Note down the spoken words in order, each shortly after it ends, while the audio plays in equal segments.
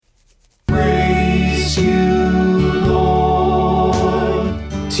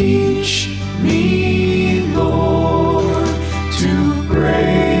Teach me, Lord, to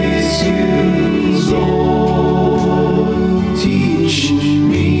praise you, Lord. Teach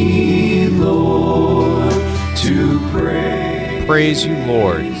me, Lord, to praise. Praise You,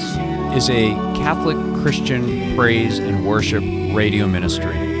 Lord is a Catholic Christian praise and worship radio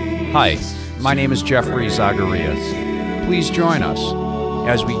ministry. Hi, my name is Jeffrey Zacharias. Please join us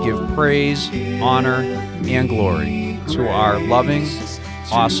as we give praise, honor, and glory to our loving,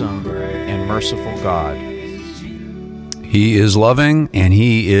 awesome, and merciful God. He is loving, and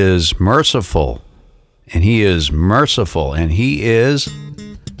He is merciful, and He is merciful, and He is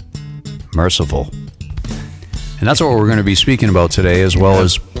merciful. And that's what we're going to be speaking about today, as well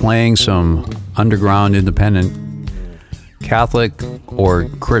as playing some underground, independent Catholic or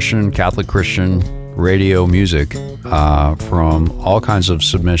Catholic Christian radio music from all kinds of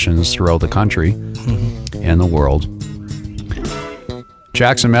submissions throughout the country and the world.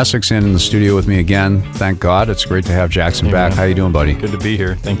 Jackson Messick's in the studio with me again. Thank God. It's great to have Jackson back. How you doing, buddy? Good to be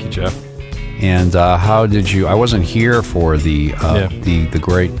here. Thank you, Jeff. And how did you... I wasn't here for the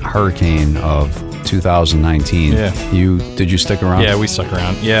great hurricane of 2019. Yeah. Did you stick around? Yeah, we stuck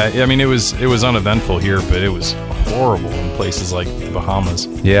around. Yeah, I mean, it was uneventful here, but it was horrible in places like the Bahamas.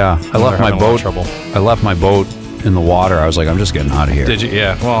 Yeah, I left my boat. I left my boat in the water. I was like, I'm just getting out of here. Did you?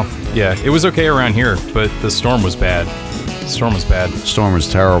 Yeah. Well, yeah, it was okay around here, but the storm was bad. The storm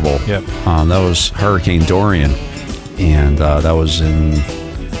was terrible. Yep. That was Hurricane Dorian, and that was in...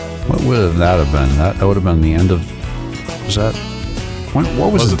 What would that have been? That would have been the end of... Was that...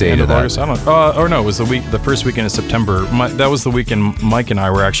 What was the date of that? August? I don't know. Or no, it was the first weekend of September. That was the weekend Mike and I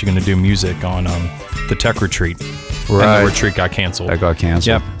were actually going to do music on the tech retreat. Right. And the retreat got canceled. That got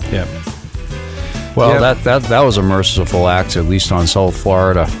canceled. Yep. Well, that was a merciful act, at least on South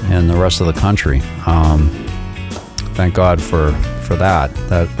Florida and the rest of the country. Thank God for that.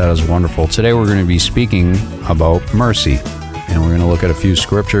 That is wonderful. Today we're going to be speaking about mercy, and we're going to look at a few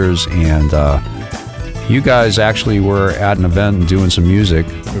scriptures. And you guys actually were at an event and doing some music.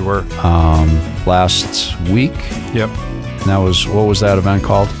 We were last week. Yep. And that was, what was that event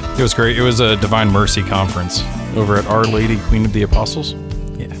called? It was great. It was a Divine Mercy conference over at Our Lady Queen of the Apostles.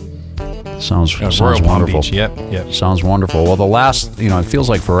 Yeah. Sounds Royal Palm wonderful. Beach. Yep. Sounds wonderful. Well, the last, it feels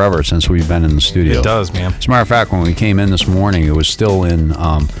like forever since we've been in the studio. It does, man. As a matter of fact, when we came in this morning, it was still in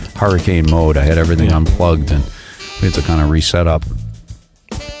hurricane mode. I had everything unplugged, and we had to kind of reset up.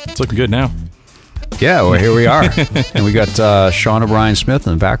 It's looking good now. Yeah, well, here we are. And we got Sean O'Brien Smith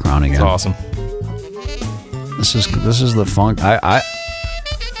in the background again. It's awesome. This is the funk.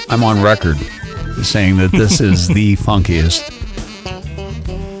 I'm on record saying that this is the funkiest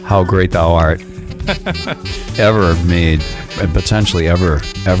How Great Thou Art ever made, and potentially ever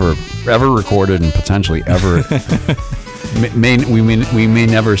recorded, and potentially ever we may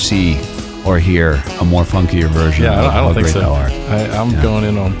never see or hear a more funkier version of I How don't think Great so. Thou Art. I'm going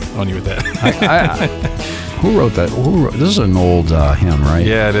in on you with that. Who wrote that? This is an old hymn, right?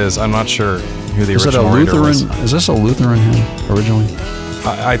 Yeah, it is. I'm not sure who the Is it a original writer Lutheran? was. Is this a Lutheran hymn originally?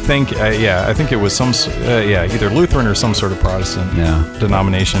 I think it was some either Lutheran or some sort of Protestant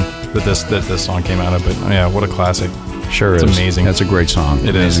denomination that this song came out of. But yeah, what a classic! Sure, it's is. amazing. That's a great song. It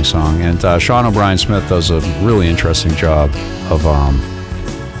amazing is. song. And Sean O'Brien Smith does a really interesting job of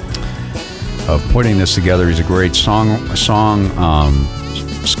putting this together. He's a great song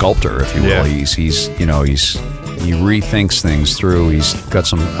sculptor, if you will. Yeah. He rethinks things through. He's got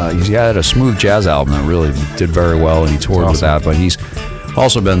some. He had a smooth jazz album that really did very well, and he toured with that. But he's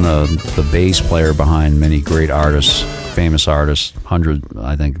also been the bass player behind many great artists, famous artists. 100,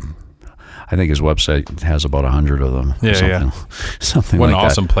 I think his website has about 100 of them. Yeah, something what like that. What an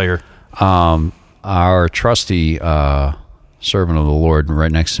awesome player. Our trusty servant of the Lord,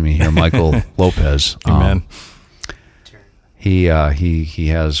 right next to me here, Michael Lopez. Amen. He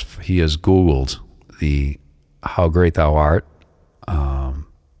has Googled the How Great Thou Art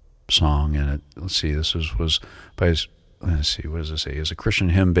song, and let's see, this was by his, let's see, what does it say? It's a Christian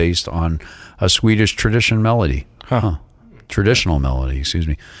hymn based on a Swedish traditional melody. Traditional melody, excuse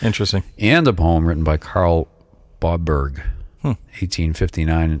me. Interesting. And a poem written by Carl Bodberg,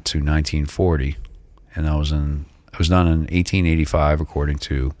 1859 to 1940, and it was done in 1885 according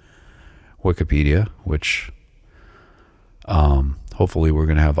to Wikipedia, which hopefully we're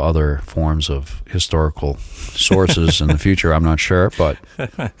going to have other forms of historical sources in the future. I'm not sure, but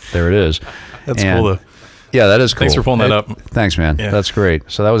there it is. That's cool, though. Yeah, that is cool. Thanks for pulling that up. Thanks, man. Yeah. That's great.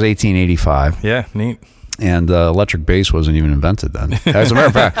 So that was 1885. Yeah, neat. And electric bass wasn't even invented then. As a matter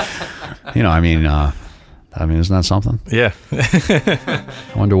of fact, isn't that something? Yeah. I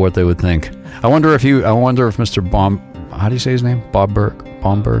wonder what they would think. I wonder if Mr. Bob, how do you say his name? Bodberg?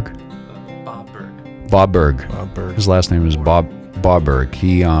 Bomberg? Bob Berg. Bob Berg. Bob Berg. His last name is Bob Berg.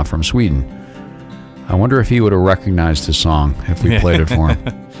 He from Sweden. I wonder if he would have recognized his song if we played it for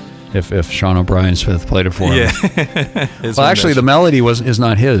him. If Sean O'Brien Smith played it for him. Yeah. Well, actually, the melody is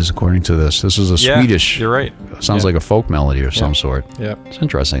not his, according to this. This is a Swedish. You're right. Sounds like a folk melody of some sort. Yeah. It's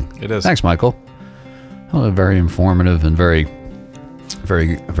interesting. It is. Thanks, Michael. Well, very informative and very,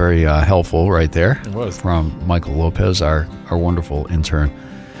 very, very helpful right there. It was. From Michael Lopez, our wonderful intern.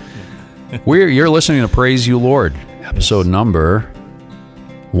 You're listening to Praise You, Lord, episode number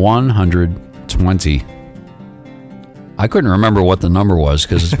 120. I couldn't remember what the number was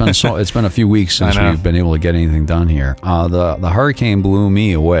because it's been a few weeks since we've been able to get anything done here. The hurricane blew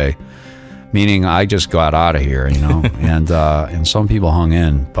me away, meaning I just got out of here, and some people hung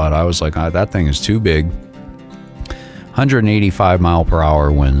in, but I was like, that thing is too big. 185 mile per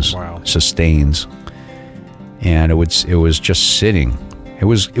hour winds, sustains, and it was just sitting. It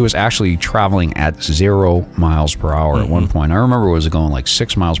was actually traveling at 0 miles per hour at one point. I remember it was going like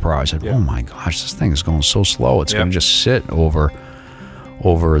 6 miles per hour. I said, oh my gosh, this thing is going so slow. It's going to just sit over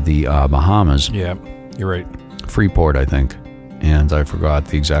the Bahamas. Yeah, you're right. Freeport, I think. And I forgot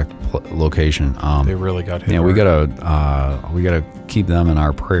the exact location. They really got hit. Yeah, we gotta keep them in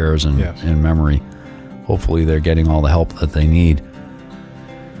our prayers and in memory. Hopefully they're getting all the help that they need.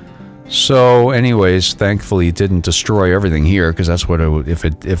 So, anyways, thankfully it didn't destroy everything here, because that's what if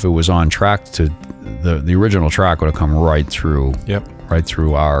it was on track to the original track would have come right through. Yep. Right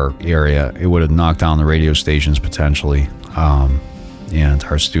through our area. It would have knocked down the radio stations potentially, and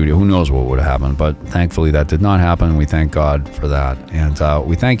our studio. Who knows what would have happened? But thankfully that did not happen. We thank God for that, and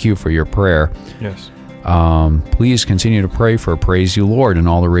we thank you for your prayer. Yes. Please continue to pray for Praise You, Lord, and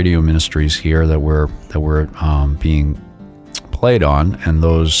all the radio ministries here that we're being played on, and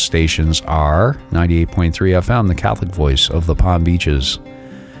those stations are 98.3 FM, the Catholic voice of the Palm Beaches,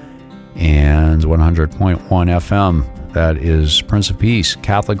 and 100.1 FM, that is Prince of Peace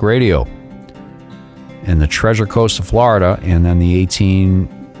Catholic Radio, in the Treasure Coast of Florida, and then the 18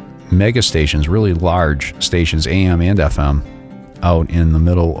 mega stations, really large stations, AM and FM, out in the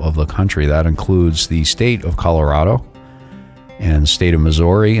middle of the country. That includes the state of Colorado, and the state of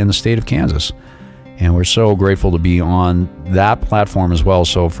Missouri, and the state of Kansas. And we're so grateful to be on that platform as well.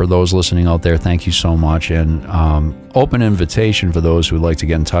 So for those listening out there, thank you so much. And open invitation for those who would like to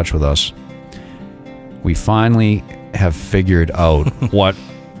get in touch with us. We finally have figured out what...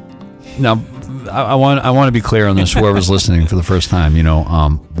 Now, I want to be clear on this, whoever's listening for the first time.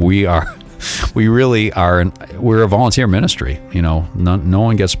 We're a volunteer ministry. No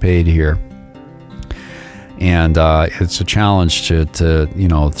one gets paid here. And it's a challenge to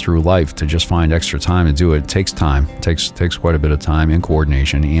through life to just find extra time to do it. It takes time. It takes quite a bit of time and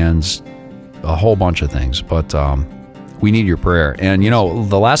coordination and a whole bunch of things. But we need your prayer. And,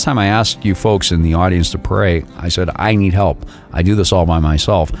 the last time I asked you folks in the audience to pray, I said, I need help. I do this all by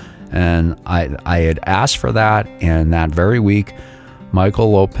myself. And I had asked for that. And that very week, Michael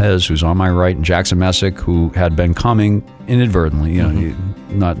Lopez, who's on my right, and Jackson Messick, who had been coming inadvertently,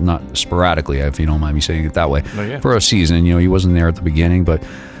 not sporadically, if you don't mind me saying it that way, for a season. He wasn't there at the beginning, but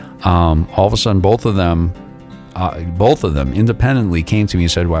all of a sudden, both of them independently came to me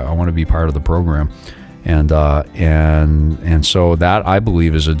and said, well, I want to be part of the program. And so that, I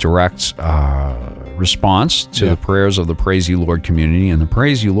believe, is a direct response to the prayers of the Praise You, Lord community. And the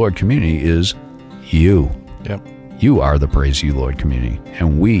Praise You, Lord community is you. Yep. You are the Praise You, Lord community,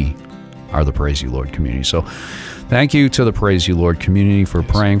 and we are the Praise You, Lord community. So thank you to the Praise You, Lord community for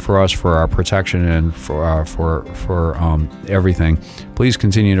praying for us, for our protection, and for everything. Please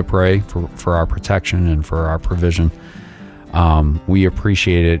continue to pray for our protection and for our provision. We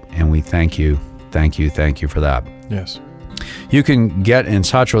appreciate it, and we thank you. Thank you for that. Yes. You can get in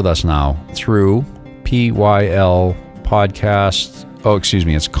touch with us now through PYL podcast. Oh, excuse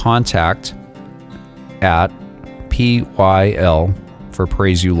me. It's contact at PYL for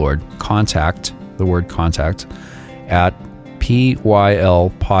Praise You, Lord. Contact, the word contact, at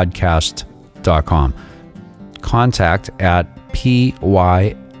PYLpodcast.com. Contact at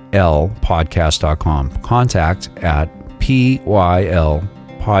PYLpodcast.com. Contact at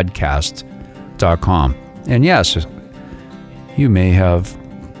PYLpodcast.com. And yes, you may have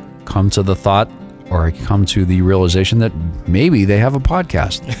come to the thought or come to the realization that maybe they have a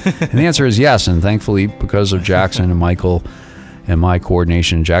podcast. And the answer is yes. And thankfully, because of Jackson and Michael and my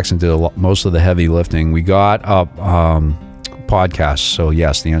coordination, Jackson did most of the heavy lifting. We got up podcasts. So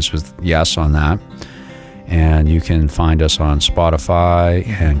yes, the answer is yes on that. And you can find us on Spotify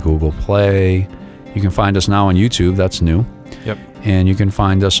and Google Play. You can find us now on YouTube. That's new. Yep. And you can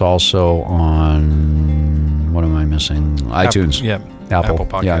find us also on, what am I missing? missing? iTunes. Apple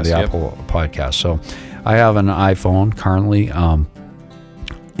Podcasts. Yeah, the Apple Podcast. So I have an iPhone currently, and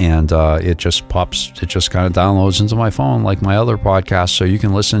it just kind of downloads into my phone like my other podcasts, so you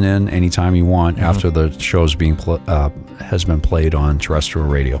can listen in anytime you want after the show's has been played on terrestrial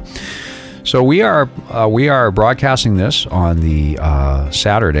radio. So we are broadcasting this on the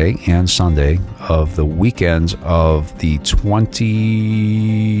Saturday and Sunday of the weekends of the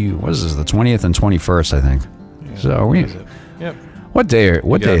 20th and 21st, I think. Yeah, so Yep. What day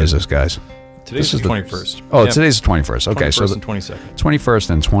is this, guys? Today's the 21st. Oh, today's the 21st. Okay, 21st so the and 22nd. 21st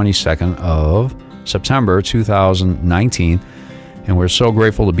and 22nd of September 2019. And we're so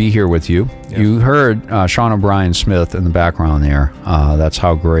grateful to be here with you. Yes. You heard Sean O'Brien Smith in the background there. That's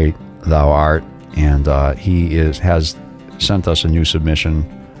How Great Thou Art. And he has sent us a new submission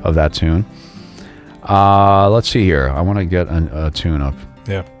of that tune. Let's see here. I want to get a tune up.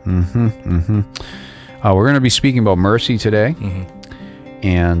 Yeah. We're going to be speaking about mercy today.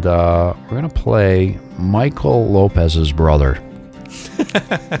 And we're going to play Michael Lopez's brother.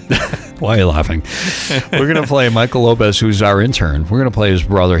 Why are you laughing? We're going to play Michael Lopez, who's our intern. We're going to play his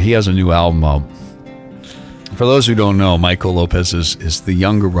brother. He has a new album out. For those who don't know, Michael Lopez is the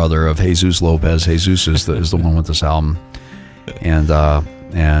younger brother of Jesus Lopez. Jesus is the one with this album. And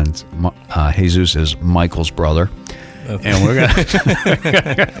Jesus is Michael's brother. And we're gonna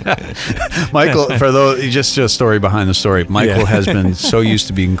Michael. For those, just a story behind the story. Michael has been so used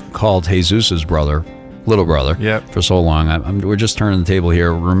to being called Jesus's brother, little brother, for so long. We're just turning the table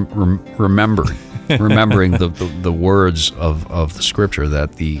here, remembering the words of the scripture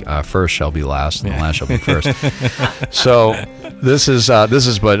that the first shall be last and the last shall be first. So this is.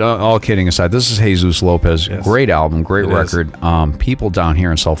 But all kidding aside, this is Jesus Lopez. Yes. Great album, great record. People down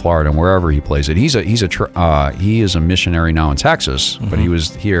here in South Florida and wherever he plays it. He is a missionary now in Texas, but he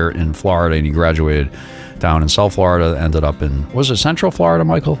was here in Florida and he graduated down in South Florida. Ended up was it Central Florida,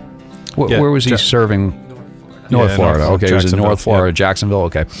 Michael? Where was he serving? North Florida. Okay, he was in North Florida, Jacksonville.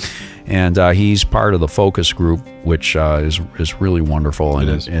 Okay. And he's part of the Focus Group, which is really wonderful. And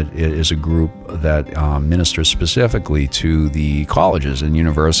it is a group that ministers specifically to the colleges and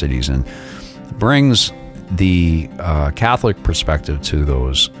universities and brings the Catholic perspective to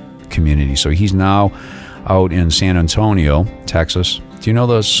those communities. So he's now out in San Antonio, Texas. Do you know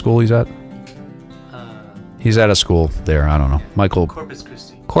the school he's at? He's at a school there. I don't know. Michael.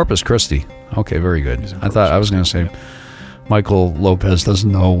 Corpus Christi. Okay, very good. I was going to say Michael Lopez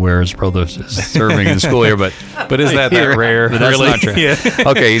doesn't know where his brother is serving in school here, but is that rare? But that's really? Not true. Yeah.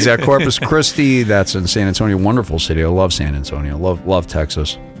 Okay, he's at Corpus Christi. That's in San Antonio. Wonderful city. I love San Antonio. Love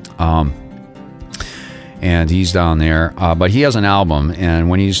Texas. And he's down there. But he has an album, and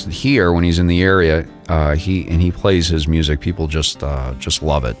when he's here, when he's in the area, he plays his music. People just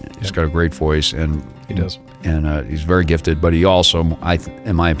love it. He's got a great voice, and he does. And he's very gifted. But he also,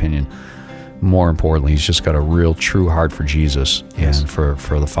 in my opinion, more importantly, he's just got a real true heart for Jesus and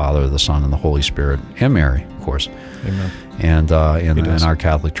for the Father, the Son, and the Holy Spirit, and Mary, of course. Amen. And in our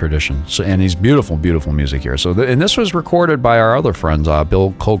Catholic tradition. So, and he's beautiful music here. So, and this was recorded by our other friends,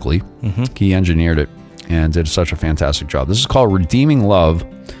 Bill Coakley. He engineered it and did such a fantastic job. This is called Redeeming Love.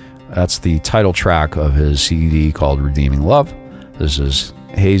 That's the title track of his CD called Redeeming Love. This is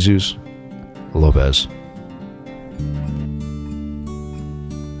Jesus Lopez.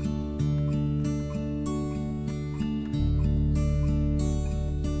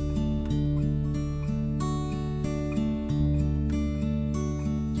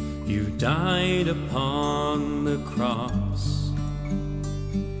 You died upon the cross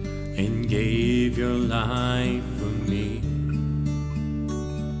and gave your life for me.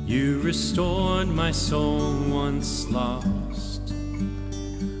 You restored my soul once lost,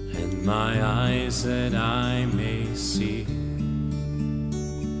 and my eyes that I may see.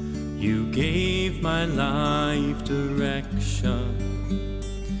 You gave my life direction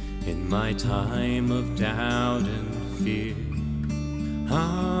in my time of doubt and fear.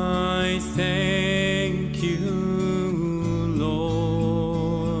 I thank you,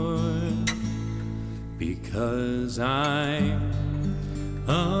 Lord, because I'm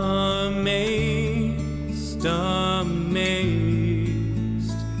amazed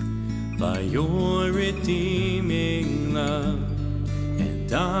by your redeeming love,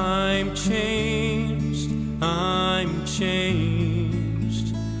 and I'm changed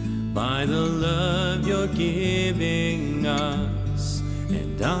by the love you're giving us.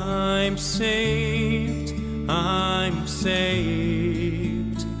 And I'm saved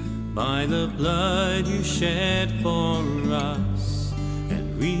by the blood you shed for us.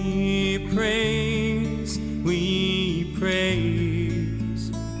 And we praise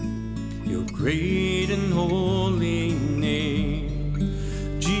your great and holy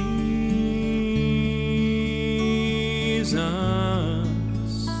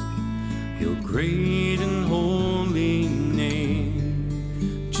great and holy name,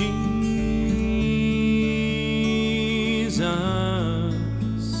 Jesus.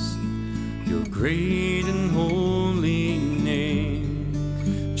 Your great and holy name,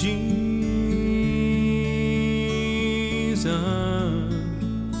 Jesus.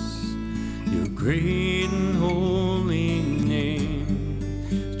 Your great and holy name,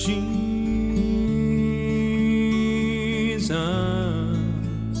 Jesus.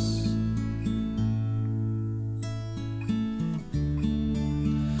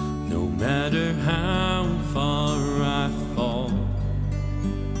 No matter how far I fall,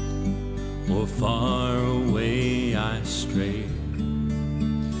 or far away I stray,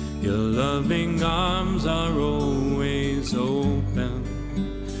 your loving arms are always open,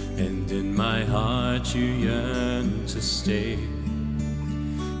 and in my heart you yearn to stay.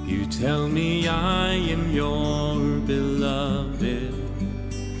 You tell me I am your beloved,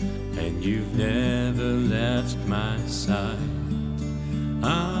 and you've never left my side.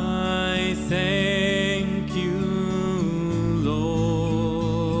 I thank you,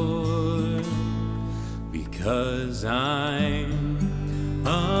 Lord, because I'm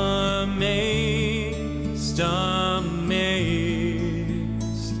amazed, amazed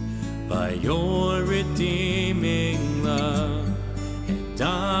by your redeeming love. And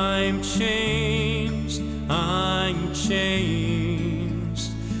I'm changed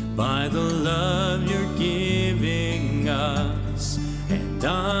by the love you're giving us. And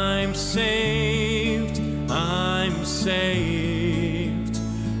I'm saved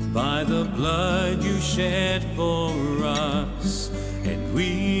by the blood you shed for us. And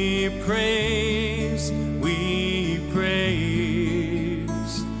we praise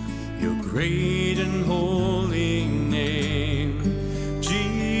your great and holy name,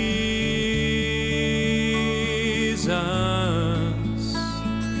 Jesus.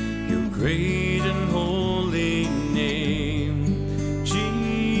 Your great and holy name, Jesus.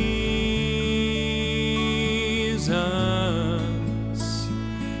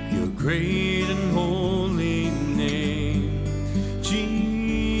 Your great and holy name, Jesus.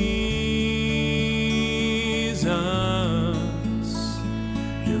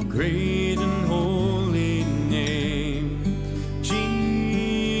 Your great and holy name, Jesus.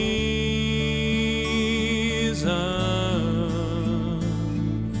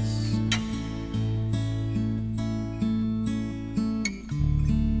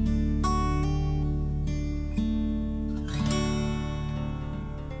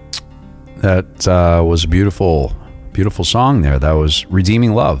 That was a beautiful, beautiful song there. That was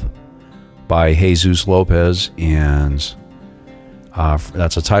Redeeming Love by Jesus Lopez, and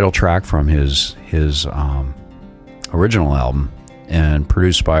that's a title track from his original album, and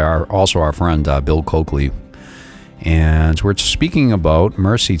produced by our friend Bill Coakley. And we're speaking about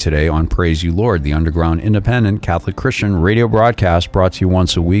mercy today on Praise You Lord, the underground independent Catholic Christian radio broadcast brought to you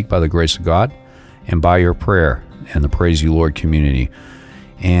once a week by the grace of God and by your prayer and the Praise You Lord community.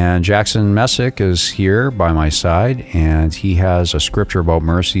 And Jackson Messick is here by my side, and he has a scripture about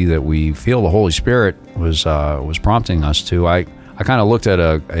mercy that we feel the Holy Spirit was prompting us to. I kind of looked at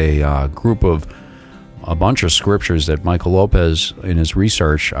a group of a bunch of scriptures that Michael Lopez in his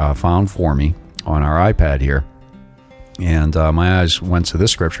research found for me on our iPad here, and my eyes went to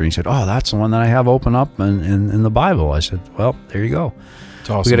this scripture. And he said, "Oh, that's the one that I have open up in the Bible." I said, "Well, there you go. It's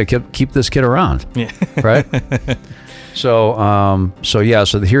awesome. We got to keep this kid around, yeah, right?" So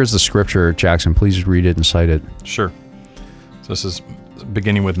here's the scripture. Jackson, please read it and cite it. Sure. So this is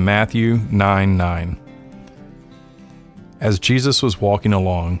beginning with Matthew 9:9. As Jesus was walking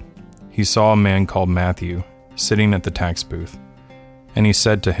along, he saw a man called Matthew sitting at the tax booth, and he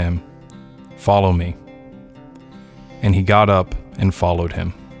said to him, "Follow me." And he got up and followed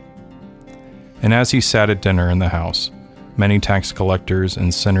him. And as he sat at dinner in the house, many tax collectors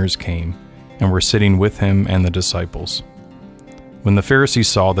and sinners came and were sitting with him and the disciples. When the Pharisees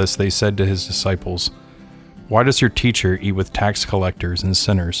saw this, they said to his disciples, "Why does your teacher eat with tax collectors and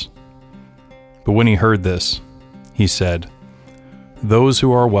sinners?" But when he heard this, he said, "Those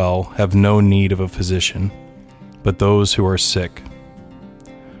who are well have no need of a physician, but those who are sick.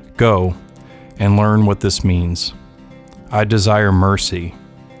 Go and learn what this means. I desire mercy,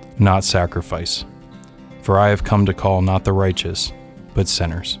 not sacrifice, for I have come to call not the righteous, but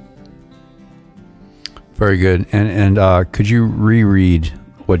sinners." Very good. And could you reread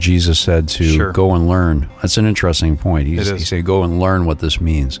what Jesus said to Sure. Go and learn? That's an interesting point. He said, "Go and learn what this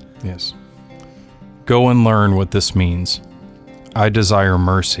means." Yes. Go and learn what this means. I desire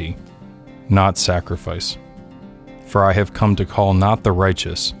mercy, not sacrifice, for I have come to call not the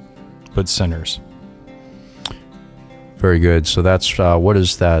righteous, but sinners. Very good. So that's, what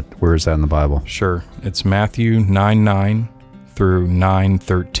is that? Where is that in the Bible? Sure. It's Matthew 9:9 through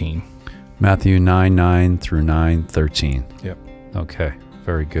 9:13. Matthew 9:9 through 9:13. Yep. Okay.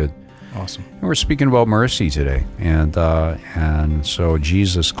 Very good. Awesome. And we're speaking about mercy today, and so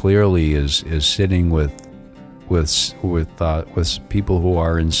Jesus clearly is sitting with people who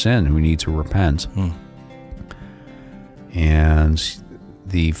are in sin, who need to repent. And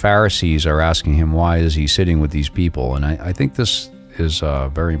the Pharisees are asking him, why is he sitting with these people? And I think this is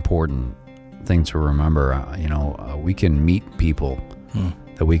a very important thing to remember. We can meet people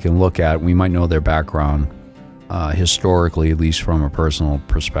that we can look at. We might know their background historically, at least from a personal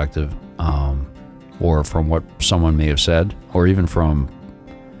perspective, or from what someone may have said, or even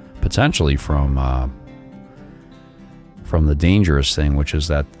potentially from the dangerous thing, which is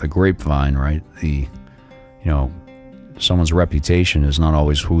that the grapevine, right? Someone's reputation is not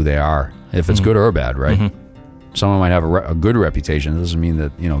always who they are, if it's good or bad, right? Someone might have a good reputation. It doesn't mean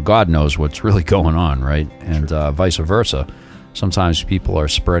that, God knows what's really going on, right? And vice versa. Sometimes people are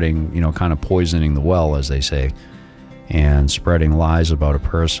spreading, kind of poisoning the well, as they say, and spreading lies about a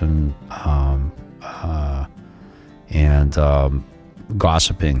person, and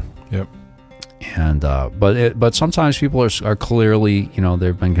gossiping. Yep. And but sometimes people are clearly,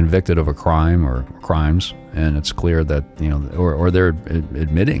 they've been convicted of a crime or crimes, and it's clear that or they're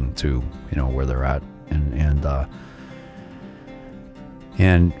admitting to where they're at,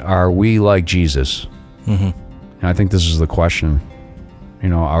 and are we like Jesus? And I think this is the question.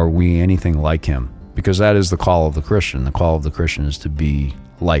 Are we anything like him? Because that is the call of the Christian. The call of the Christian is to be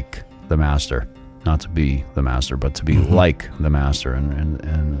like the Master. Not to be the Master, but to be like the Master. And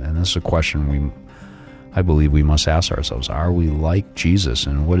this is a question I believe we must ask ourselves. Are we like Jesus?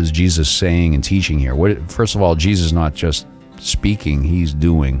 And what is Jesus saying and teaching here? First of all, Jesus is not just speaking, he's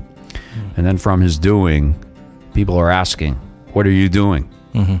doing. And then from his doing, people are asking, what are you doing?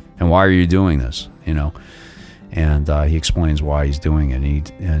 And why are you doing this? And he explains why he's doing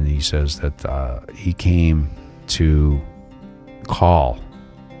it. And he says that he came to call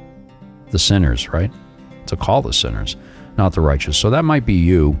the sinners, right? To call the sinners, not the righteous. So that might be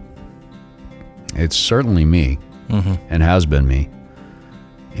you. It's certainly me, and has been me.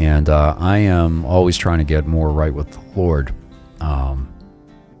 And I am always trying to get more right with the Lord.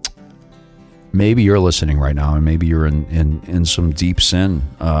 Maybe you're listening right now, and maybe you're in some deep sin,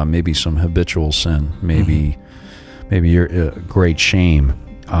 maybe some habitual sin, maybe you're great shame.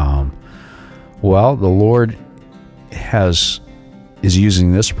 Well, the Lord is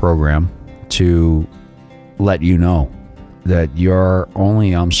using this program to let you know that you're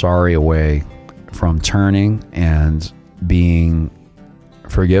only I'm sorry away from turning and being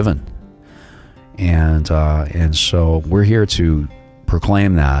forgiven. And so we're here to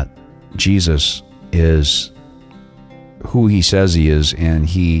proclaim that Jesus is who he says he is, and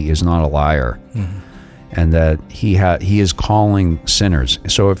he is not a liar. And that he is calling sinners.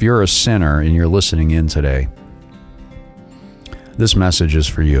 So if you're a sinner and you're listening in today, this message is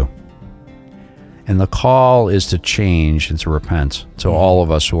for you. And the call is to change and to repent, to all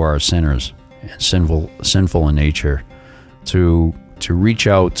of us who are sinners and sinful in nature, to reach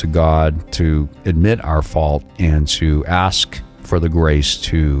out to God, to admit our fault, and to ask for the grace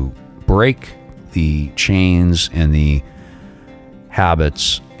to break the chains and the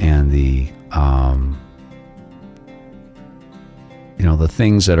habits and the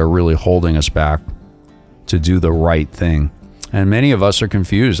things that are really holding us back to do the right thing. And many of us are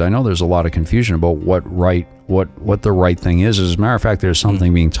confused. I know there's a lot of confusion about what the right thing is. As a matter of fact, there's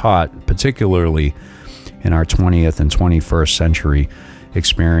something being taught, particularly in our 20th and 21st century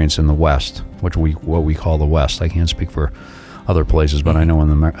experience in the West, what we call the West. I can't speak for other places, but I know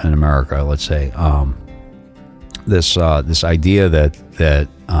in America, let's say, this idea that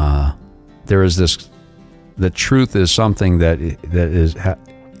there is this, that truth is something that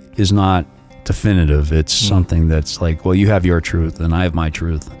is not definitive. It's something that's like, well, you have your truth and I have my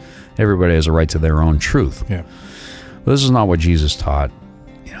truth. Everybody has a right to their own truth. Yeah. But this is not what Jesus taught.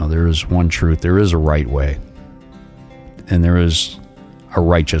 There is one truth. There is a right way, and there is a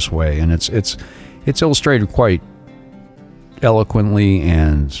righteous way, and it's illustrated quite eloquently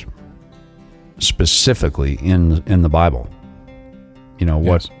and specifically in the Bible.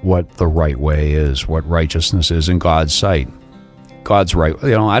 What the right way is, what righteousness is in God's sight. God's right.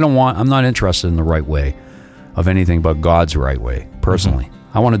 I'm not interested in the right way of anything but God's right way, personally.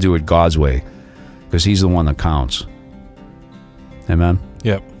 I want to do it God's way because he's the one that counts. Amen.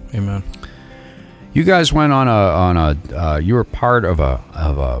 Yep. Amen. You guys went you were part of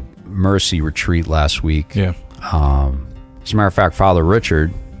a mercy retreat last week. Yeah. As a matter of fact, Father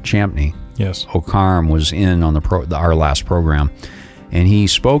Richard Champney Yes. O'Carm was in on our last program, and he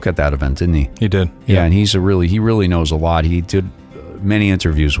spoke at that event, didn't he? He did. Yeah, and he really knows a lot. He did many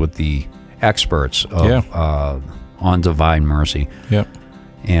interviews with the experts on divine mercy. Yep.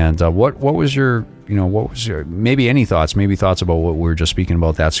 And what was your maybe thoughts about what we were just speaking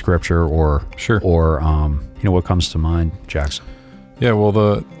about, that scripture, or Sure. or what comes to mind, Jackson? Yeah,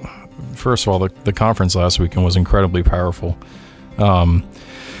 well, first of all, the conference last weekend was incredibly powerful.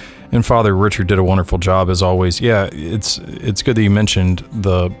 And Father Richard did a wonderful job, as always. Yeah, it's good that you mentioned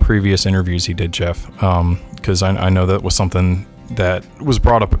the previous interviews he did, Jeff, because I know that was something that was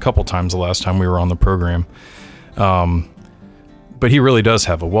brought up a couple times the last time we were on the program. But he really does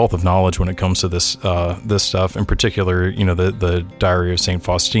have a wealth of knowledge when it comes to this stuff. In particular, the Diary of Saint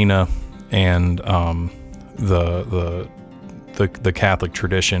Faustina and the Catholic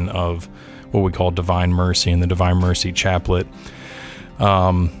tradition of what we call Divine Mercy and the Divine Mercy Chaplet.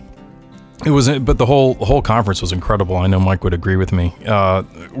 But the whole conference was incredible. I know Mike would agree with me.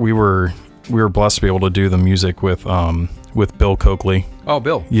 We were blessed to be able to do the music with Bill Coakley. Oh,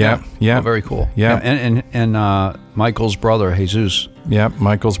 Bill. Yeah. Oh, very cool. Yeah. And Michael's brother, Jesus. Yeah,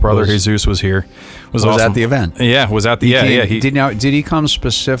 Michael's brother, Jesus, was here. Was awesome. At the event. Yeah, was at the Did he come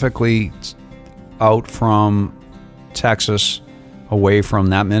specifically out from Texas, away from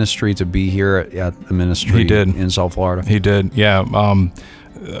that ministry, to be here at the ministry? He did. In South Florida? He did, yeah.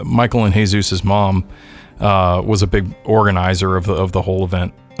 Michael and Jesus' mom was a big organizer of the whole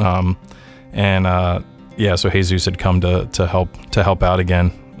event. So Jesus had come to help out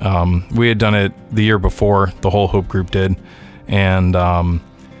again. We had done it the year before, the whole Hope group did, and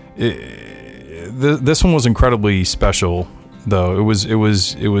this one was incredibly special. Though it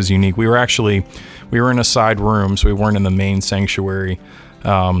was unique. We were in a side room, so we weren't in the main sanctuary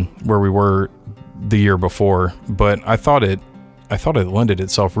where we were the year before. But I thought it lended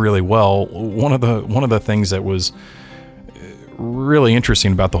itself really well. One of the things that was really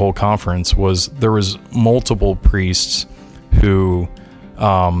interesting about the whole conference was there was multiple priests who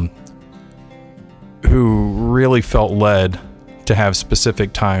really felt led to have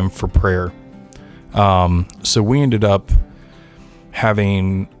specific time for prayer. So we ended up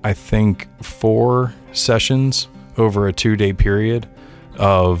having, I think, 4 sessions over a 2-day period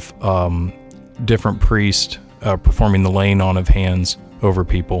of different priests performing the laying on of hands over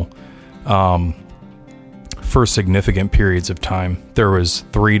people for significant periods of time. There was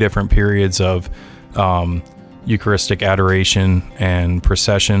 3 different periods of Eucharistic adoration and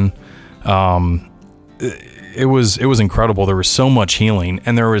procession. It was incredible. There was so much healing,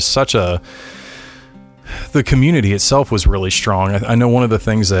 and there was the community itself was really strong. I know one of the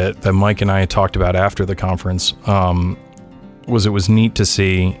things that Mike and I had talked about after the conference was it was neat to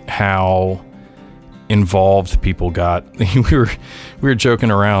see how involved people got. we were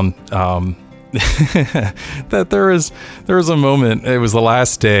joking around that there was a moment. It was the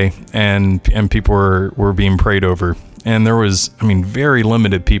last day, and people were being prayed over, and there was, very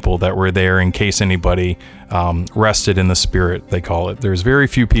limited people that were there in case anybody rested in the spirit, they call it. There's very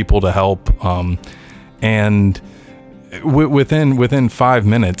few people to help. And within 5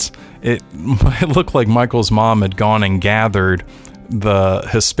 minutes, it looked like Michael's mom had gone and gathered the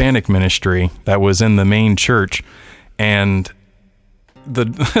Hispanic ministry that was in the main church, and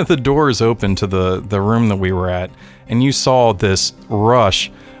the doors opened to the room that we were at, and you saw this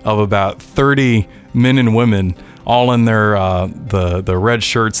rush of about 30 men and women, all in their the red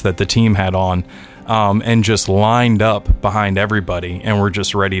shirts that the team had on, and just lined up behind everybody, and were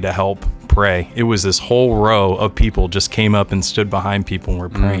just ready to help pray. It was this whole row of people just came up and stood behind people and were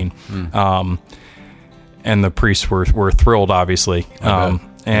praying. And the priests were thrilled, obviously.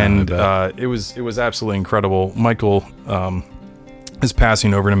 It was absolutely incredible. Michael is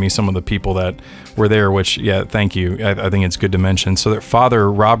passing over to me some of the people that were there, which, thank you. I think it's good to mention. So that Father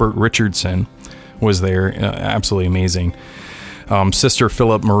Robert Richardson was there, absolutely amazing. Sister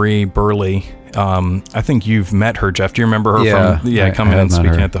Philip Marie Burley. I think you've met her, Jeff. Do you remember her from coming and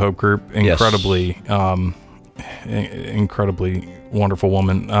speaking at the Hope Group? Incredibly, incredibly wonderful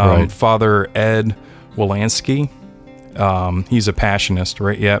woman. Right. Father Ed Wolanski. He's a Passionist,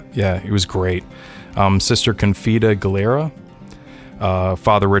 right? Yeah, he was great. Sister Confida Galera.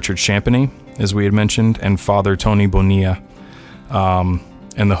 Father Richard Champagny, as we had mentioned, and Father Tony Bonilla,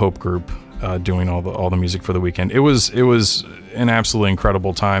 and the Hope Group doing all the music for the weekend. It was an absolutely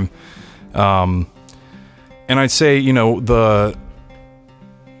incredible time. And I'd say,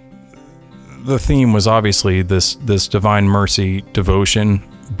 the theme was obviously this Divine Mercy devotion,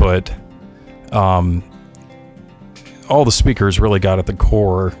 but all the speakers really got at the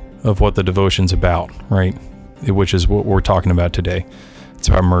core of what the devotion's about, right? Which is what we're talking about today. It's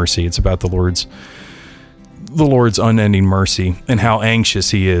about mercy. It's about the Lord's unending mercy and how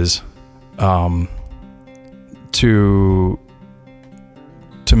anxious He is to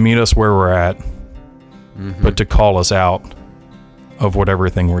meet us where we're at, but to call us out of whatever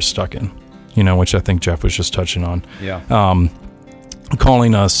thing we're stuck in. Which I think Jeff was just touching on. Yeah.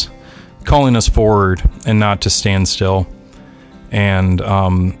 Calling us forward and not to stand still, and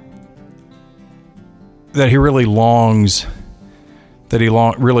that He really longs.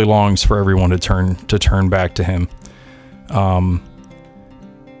 Really longs for everyone to turn back to Him. I'm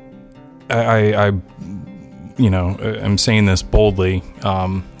saying this boldly,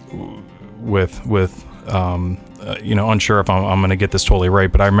 unsure if I'm going to get this totally right,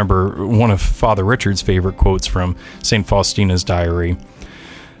 but I remember one of Father Richard's favorite quotes from St. Faustina's diary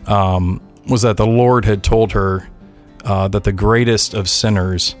was that the Lord had told her that the greatest of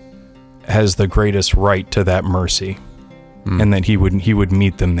sinners has the greatest right to that mercy. And that he would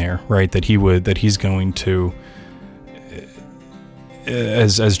meet them there, right? That he's going to,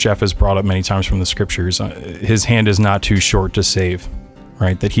 as Jeff has brought up many times from the scriptures, His hand is not too short to save,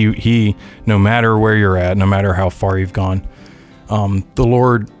 right? That he no matter where you're at, no matter how far you've gone, the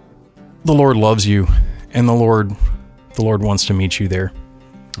Lord loves you, and the Lord wants to meet you there.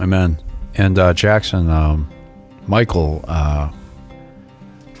 Amen. And Jackson, Michael.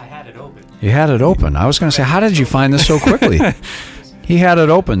 You had it open. I was going to say, how did you find this so quickly? He had it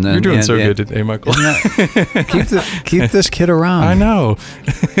open. You're doing so good today, Michael. Keep this kid around. I know.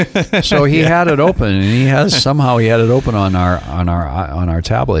 So he had it open, and he had it open on our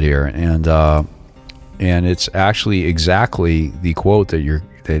tablet here, and it's actually exactly the quote that you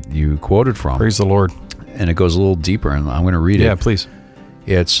quoted from. Praise the Lord. And it goes a little deeper, and I'm going to read it. Yeah, please.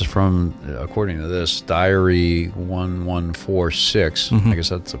 It's from, according to this, Diary 1146. I guess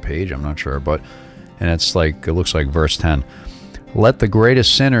that's a page, I'm not sure. And it looks like verse 10. Let the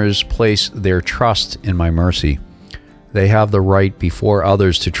greatest sinners place their trust in my mercy. They have the right before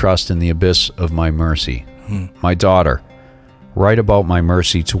others to trust in the abyss of my mercy. My daughter, write about my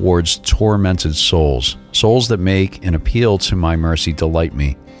mercy towards tormented souls. Souls that make an appeal to my mercy delight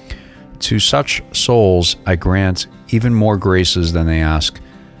me. To such souls I grant even more graces than they ask.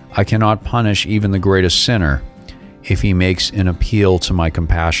 I cannot punish even the greatest sinner if he makes an appeal to my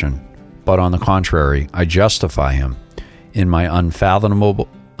compassion, but on the contrary, I justify him in my unfathomable,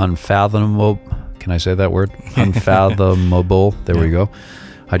 can I say that word? Unfathomable, there we go.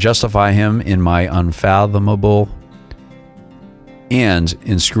 I justify him in my unfathomable and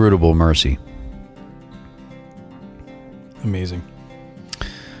inscrutable mercy. Amazing.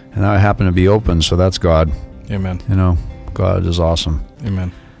 And that happened to be open, so that's God. Amen. God is awesome.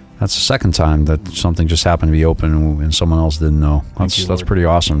 Amen. That's the second time that something just happened to be open and someone else didn't know. That's pretty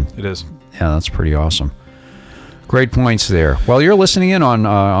awesome. It is. Yeah, that's pretty awesome. Great points there. Well, you're listening in on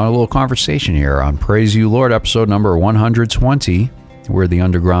a little conversation here on Praise You Lord, episode number 120. We're the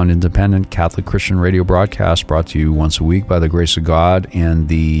underground independent Catholic Christian radio broadcast brought to you once a week by the grace of God and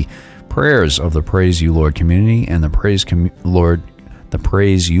the prayers of the Praise You Lord community. And the Praise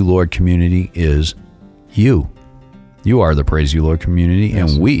You Lord community is you. You are the Praise You Lord community,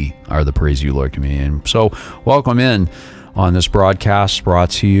 yes. And we are the Praise You Lord community. And so welcome in on this broadcast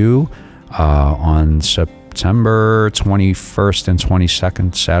brought to you on September 21st and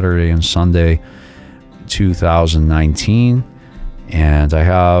 22nd, Saturday and Sunday, 2019. And I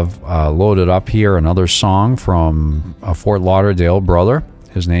have loaded up here another song from a Fort Lauderdale brother.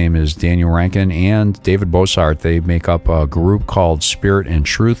 His name is Daniel Rankin and David Bossart. They make up a group called Spirit and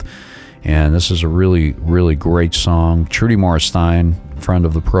Truth. And this is a really, really great song. Trudy Morris-Stein, friend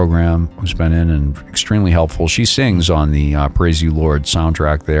of the program, who's been in and extremely helpful. She sings on the Praise You Lord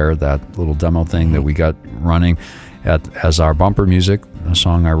soundtrack there, that little demo thing that we got running as our bumper music, a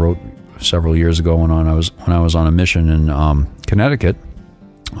song I wrote several years ago when I was on a mission in Connecticut,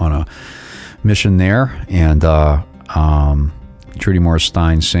 on a mission there. And Trudy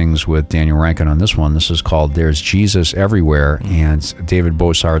Morris-Stein sings with Daniel Rankin on this one. This is called There's Jesus Everywhere, and David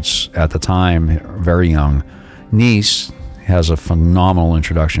Bossart's, at the time, very young niece has a phenomenal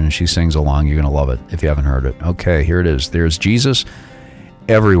introduction, and she sings along. You're going to love it if you haven't heard it. Okay, here it is. There's Jesus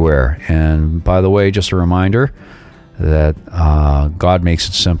Everywhere. And by the way, just a reminder that God makes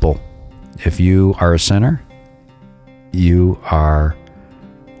it simple. If you are a sinner, you are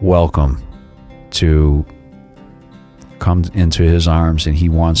welcome to come into his arms, and he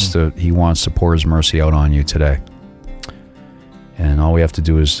wants to pour his mercy out on you today. And all we have to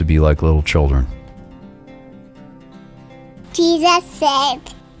do is to be like little children. Jesus said,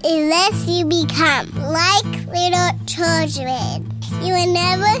 unless you become like little children, you will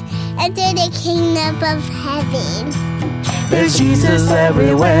never enter the kingdom of heaven. There's Jesus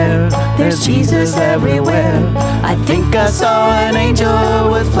everywhere. There's Jesus everywhere. I think I saw an angel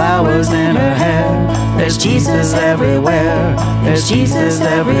with flowers in her hair. There's Jesus everywhere. There's Jesus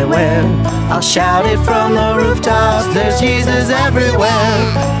everywhere. I'll shout it from the rooftops. There's Jesus everywhere.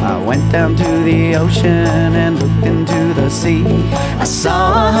 I went down to the ocean and looked into the sea. I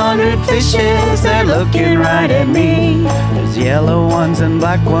saw 100 fishes, they're looking right at me. There's yellow ones and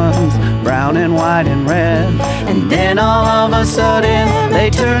black ones, brown and white and red. And then all of a sudden they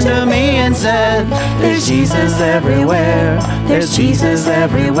turned to me and said, there's Jesus everywhere. There's Jesus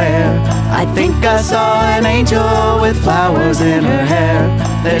everywhere. I think I saw an angel with flowers in her hair.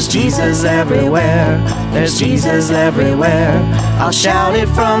 There's Jesus everywhere. There's Jesus everywhere. I'll shout it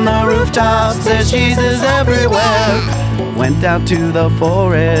from the rooftops. There's Jesus everywhere. Went out to the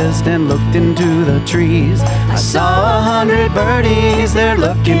forest and looked into the trees. I saw 100 birdies, they're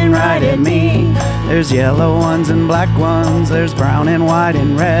looking right at me. There's yellow ones and black ones, there's brown and white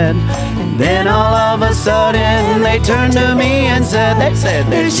and red. And then all of a sudden they turned to me and said,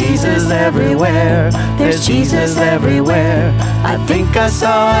 there's Jesus everywhere. There's Jesus everywhere. I think I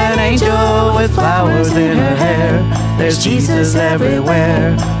saw an angel with flowers in her hair. There's Jesus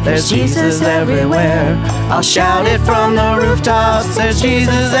everywhere. There's Jesus everywhere. I'll shout it from the rooftops. There's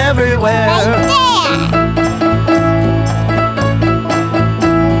Jesus everywhere. Right there.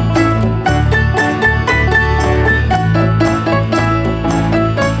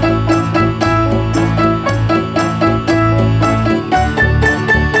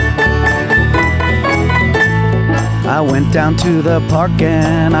 I went down to the park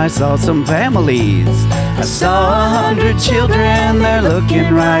and I saw some families. I saw 100 children, they're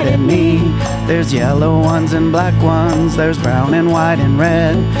looking right at me. There's yellow ones and black ones, there's brown and white and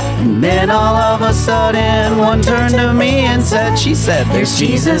red. And then all of a sudden one turned to me and said, there's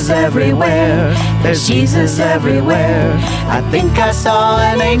Jesus everywhere. There's Jesus everywhere. I think I saw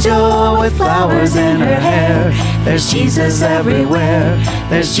an angel with flowers in her hair. There's Jesus everywhere.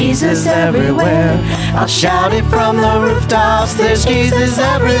 There's Jesus everywhere. I'll shout it from the rooftops. There's Jesus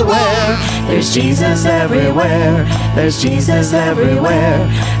everywhere. There's Jesus everywhere. There's Jesus everywhere.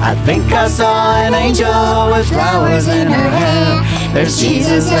 I think I saw an angel with flowers in her hair. There's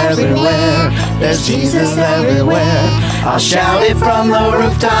Jesus everywhere. There's Jesus everywhere. I'll shout it from the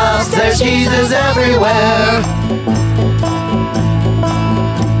rooftops. There's Jesus everywhere.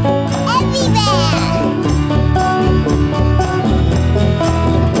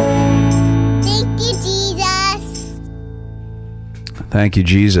 Thank you,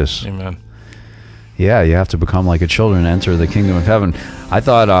 Jesus. Amen. Yeah, you have to become like a child and enter the kingdom of heaven. I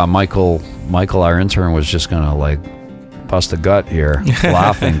thought Michael, our intern, was just going to bust a gut here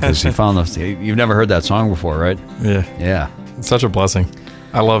laughing because he found this. You've never heard that song before, right? Yeah. Yeah. It's such a blessing.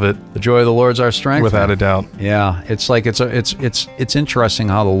 I love it. The joy of the Lord's our strength. Without a doubt. Yeah. It's like it's interesting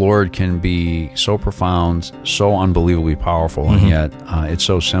how the Lord can be so profound, so unbelievably powerful, and yet it's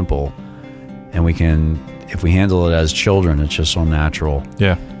so simple. And we can, if we handle it as children, it's just so natural.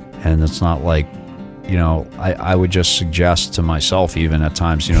 Yeah. And it's not like, I would just suggest to myself even at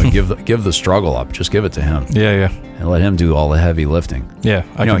times, give the struggle up. Just give it to him. Yeah. And let him do all the heavy lifting. Yeah,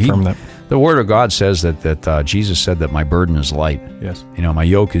 I confirm that. The Word of God says that Jesus said that my burden is light. Yes. My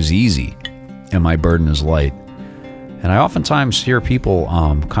yoke is easy and my burden is light. And I oftentimes hear people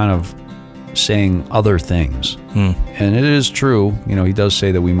kind of saying other things. And it is true. He does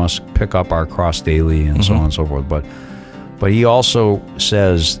say that we must pick up our cross daily and so on and so forth. But he also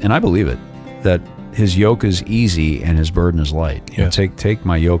says, and I believe it, that his yoke is easy and his burden is light. Yes. Take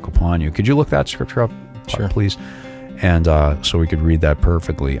my yoke upon you. Could you look that scripture up, Sure. please? And so we could read that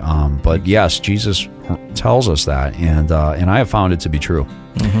perfectly. But yes, Jesus tells us that, and I have found it to be true.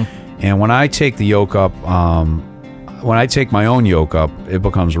 And when I take the yoke up, when I take my own yoke up, it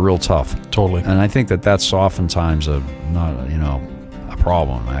becomes real tough. Totally. And I think that's oftentimes a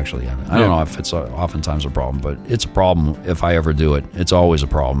problem. Actually, I don't know if it's oftentimes a problem, but it's a problem if I ever do it. It's always a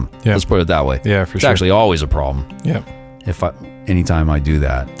problem. Yeah. Let's put it that way. Yeah, for it's sure. actually always a problem. Yeah. Anytime I do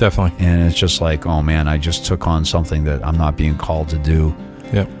that. Definitely. And it's just like, oh man, I just took on something that I'm not being called to do.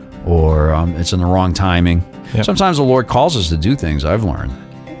 Yep. Or it's in the wrong timing. Yep. Sometimes the Lord calls us to do things, I've learned.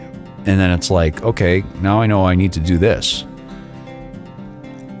 And then it's like, okay, now I know I need to do this.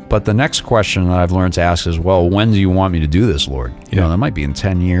 But the next question that I've learned to ask is, well, when do you want me to do this, Lord? That might be in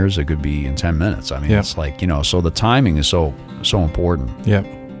 10 years. It could be in 10 minutes. I mean, It's like, so the timing is so important. Yep.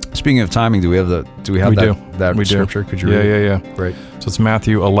 Speaking of timing, do we have that scripture? Could you read it? Yeah. Great. So it's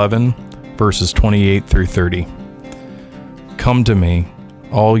Matthew 11, verses 28 through 30. Come to me,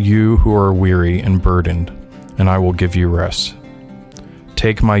 all you who are weary and burdened, and I will give you rest.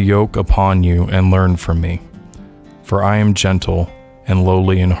 Take my yoke upon you and learn from me, For I am gentle and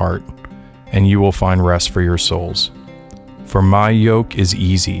lowly in heart, and you will find rest for your souls. For my yoke is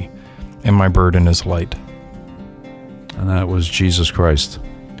easy, and my burden is light. And that was Jesus Christ.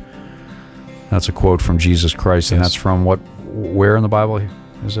 That's a quote from Jesus Christ, and Yes. that's from where in the Bible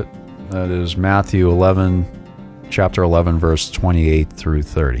is it? That is Matthew 11, chapter 11, verse 28 through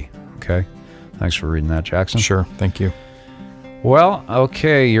 30. Okay? Thanks for reading that, Jackson. Sure, thank you. Well,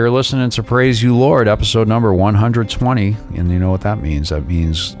 okay, you're listening to Praise You Lord, episode number 120, and you know what that means. That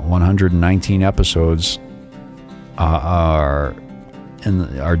means 119 episodes are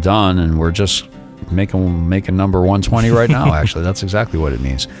done, and we're just making number 120 right now. Actually, that's exactly what it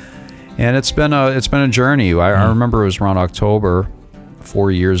means. And it's been a journey. I remember it was around October 4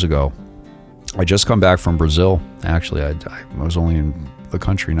 years ago. I just come back from Brazil. Actually, I was only in the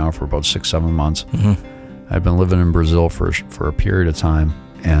country now for about 6-7 months. I've been living in Brazil for a period of time,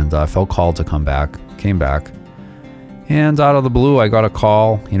 and I felt called to come back. Came back, and out of the blue, I got a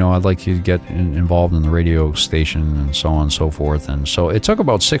call. I'd like you to get involved in the radio station, and so on and so forth. And so it took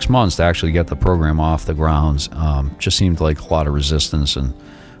about 6 months to actually get the program off the grounds. Just seemed like a lot of resistance, and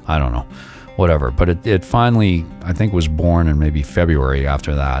I don't know, whatever. But it finally, I think, was born in maybe February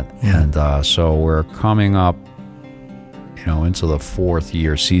after that, and so we're coming up, into the 4th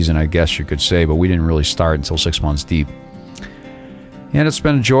year season, I guess you could say, but we didn't really start until 6 months deep. And it's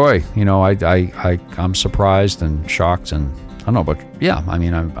been a joy. I'm surprised and shocked, and I don't know, but yeah, I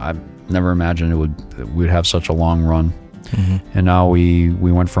mean, I never imagined we'd have such a long run. And now we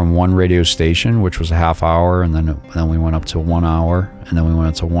went from one radio station, which was a half hour, and then we went up to 1 hour, and then we went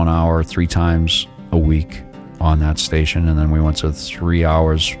up to 1 hour 3 times a week on that station, and then we went to 3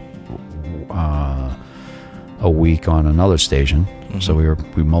 hours a week on another station. So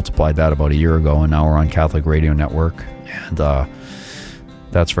we multiplied that about a year ago, and now we're on Catholic Radio Network, and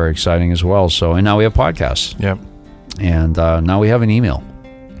that's very exciting as well. So, and now we have podcasts. Yep. And now we have an email.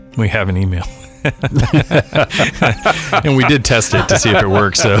 We have an email. And we did test it to see if it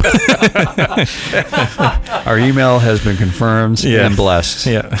works. So our email has been confirmed and blessed.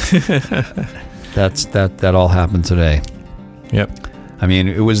 Yeah. That all happened today. Yep. I mean,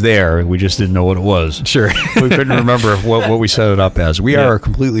 it was there. We just didn't know what it was. Sure. We couldn't remember what we set it up as. We are a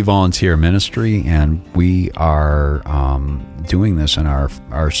completely volunteer ministry, and we are doing this in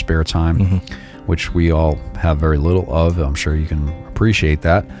our spare time, which we all have very little of. I'm sure you can appreciate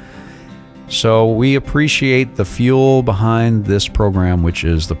that. So we appreciate the fuel behind this program, which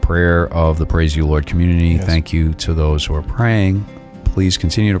is the prayer of the Praise You Lord community. Yes. Thank you to those who are praying. Please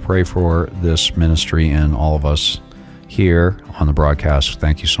continue to pray for this ministry and all of us here on the broadcast.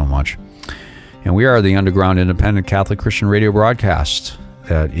 Thank you so much. And we are the underground independent Catholic Christian radio broadcast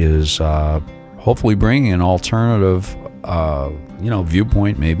that is hopefully bringing an alternative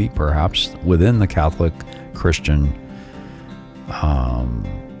viewpoint, maybe perhaps within the Catholic Christian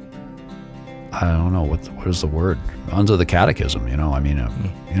I don't know what is the word, under the catechism.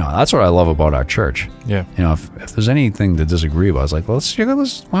 That's what I love about our church. Yeah. If there's anything to disagree about, it's like, why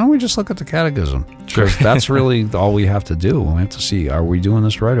don't we just look at the catechism? Because that's really all we have to do. We have to see, are we doing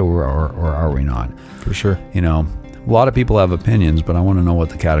this right, or are we not? For sure. A lot of people have opinions, but I want to know what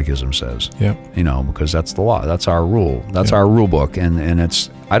the catechism says. Yeah. Because that's the law. That's our rule. That's our rule book. And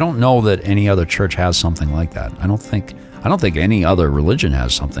it's, I don't know that any other church has something like that. I don't think any other religion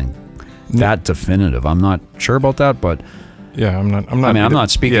has something that definitive. I'm not sure about that, but yeah, I'm not. I'm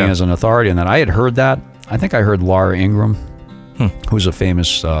not speaking as an authority on that. I had heard that. I think I heard Laura Ingraham, who's a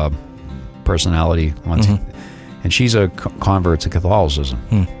famous personality on and she's a convert to Catholicism.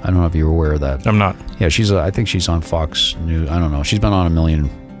 I don't know if you're aware of that. I'm not. Yeah, I think she's on Fox News. I don't know. She's been on a million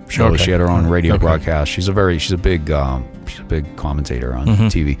shows. Okay. She had her own radio broadcast. She's a big commentator on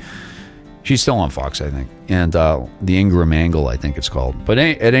TV. She's still on Fox, I think. And the Ingram Angle, I think it's called. But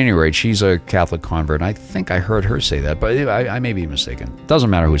at any rate, she's a Catholic convert. And I think I heard her say that, but I may be mistaken. Doesn't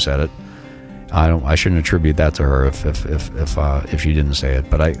matter who said it. I shouldn't attribute that to her if she didn't say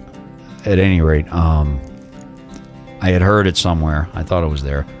it. But at any rate, I had heard it somewhere. I thought it was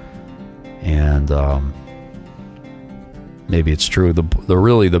there. And maybe it's true. The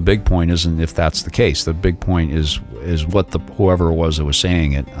big point isn't if that's the case. The big point is what whoever it was that was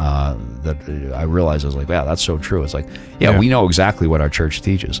saying it, that I realized, I was like, wow, that's so true. It's like, yeah, we know exactly what our church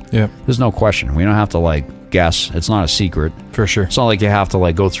teaches. Yeah. There's no question. We don't have to guess. It's not a secret. For sure. It's not like you have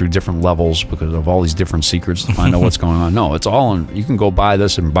to go through different levels because of all these different secrets to find out what's going on. No, it's all you can go buy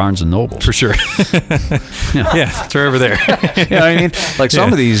this in Barnes and Noble. For sure. Yeah, it's right over there. You know what I mean?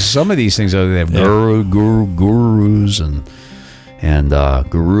 Some of these things, they have gurus and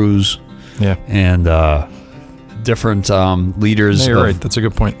gurus. Yeah. And different leaders. You're right. That's a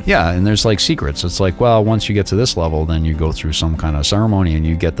good point. Yeah, and there's like secrets. It's like, well, once you get to this level, then you go through some kind of ceremony and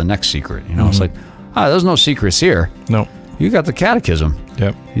you get the next secret. You know, It's like, there's no secrets here. No. You got the catechism.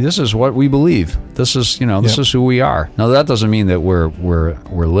 Yep. This is what we believe. This is, this is who we are. Now, that doesn't mean that we're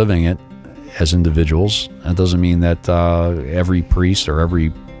living it as individuals. That doesn't mean that every priest or every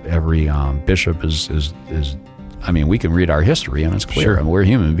bishop is. I mean, we can read our history and it's clear. Sure. I mean, we're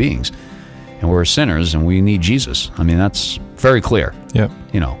human beings and we're sinners and we need Jesus. I mean, that's very clear. Yep.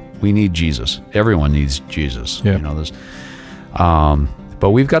 We need Jesus. Everyone needs Jesus. Yep. This. But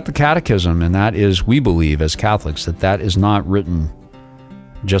we've got the catechism, and that is, we believe as Catholics, that is not written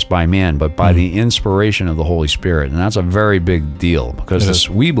just by man, but by the inspiration of the Holy Spirit. And that's a very big deal because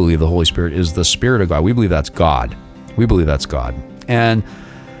we believe the Holy Spirit is the Spirit of God. We believe that's God. And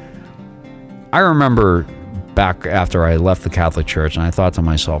I remember back after I left the Catholic Church, and I thought to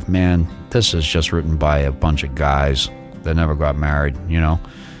myself, man, this is just written by a bunch of guys that never got married, I mean,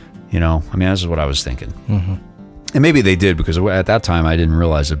 this is what I was thinking. Mm-hmm. And maybe they did, because at that time I didn't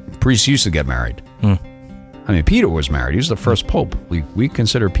realize that priests used to get married. I mean, Peter was married. He was the first pope. We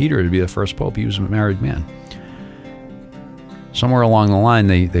consider Peter to be the first pope. He was a married man. Somewhere along the line,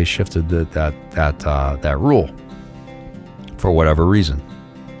 they shifted that rule for whatever reason.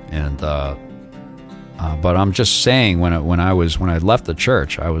 And but I'm just saying, when I left the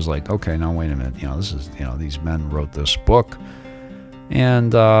church, I was like, okay, now wait a minute. This is these men wrote this book,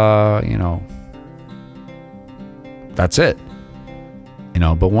 and that's it.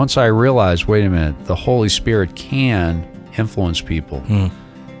 But once I realized, wait a minute, the Holy Spirit can influence people,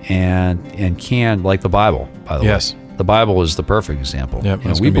 and can, like the Bible, by the way. The Bible is the perfect example. Yep,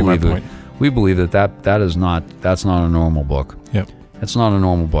 we believe that's not a normal book. Yep. It's not a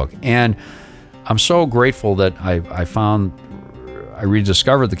normal book. And I'm so grateful that I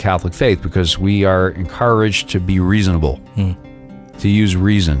rediscovered the Catholic faith, because we are encouraged to be reasonable, to use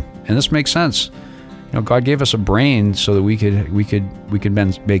reason. And this makes sense. God gave us a brain so that we could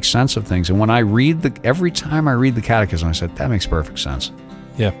make sense of things. And when every time I read the Catechism, I said, that makes perfect sense.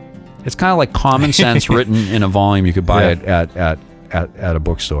 Yeah. It's kind of like common sense written in a volume you could buy it at a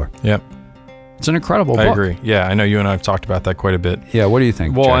bookstore. Yep. It's an incredible book. I agree. Yeah, I know you and I have talked about that quite a bit. Yeah, what do you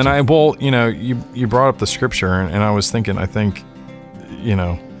think? Well, Jackson? you brought up the scripture, and I was thinking, I think,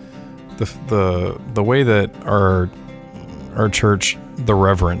 the way that our church, the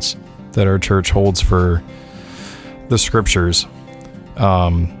reverence that our church holds for the scriptures,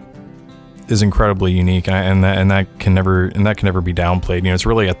 is incredibly unique, and that can never be downplayed. It's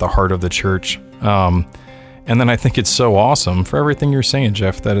really at the heart of the church. And then I think it's so awesome for everything you're saying,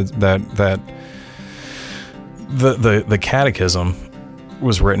 Jeff, that the catechism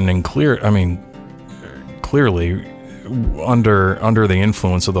was written in clearly under the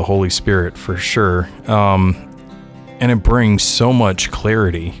influence of the Holy Spirit, for sure. And it brings so much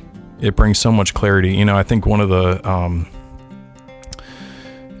clarity. I think one of the,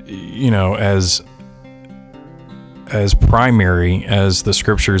 as primary as the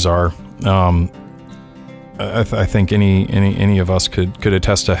scriptures are, I think any of us could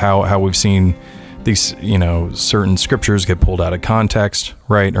attest to how we've seen these, certain scriptures get pulled out of context,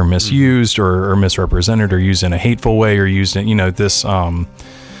 right, or misused, or misrepresented, or used in a hateful way, or used in, this,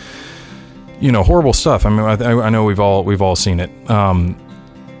 horrible stuff. I mean, I know we've all seen it.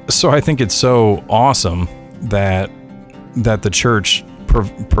 So I think it's so awesome that the church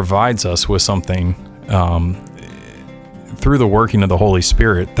provides us with something, through the working of the Holy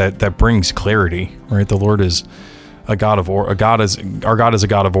Spirit that brings clarity, right? The Lord is a God of our God is a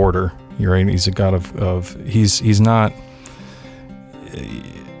God of order. Right? He's a God of he's not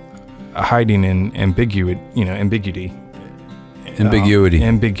hiding in ambiguity.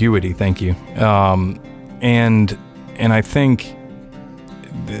 Ambiguity. Thank you. And I think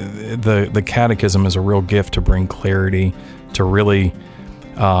the catechism is a real gift to bring clarity, to really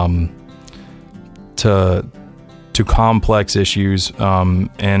to complex issues,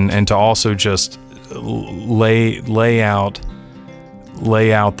 and to also just lay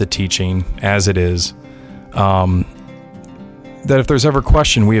out the teaching as it is, that if there's ever a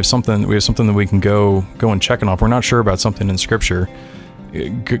question, we have something that we can go and check it off. We're not sure about something in scripture,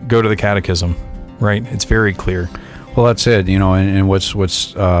 go to the catechism, right? It's very clear. Well, that's it, and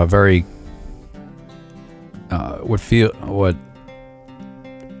what's very what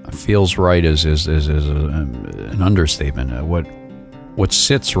feels right is an understatement. What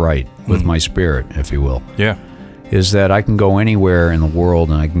sits right with my spirit, if you will, is that I can go anywhere in the world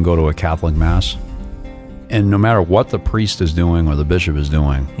and I can go to a Catholic Mass, and no matter what the priest is doing or the bishop is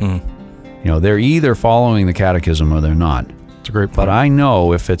doing, they're either following the catechism or they're not. It's a great point. But I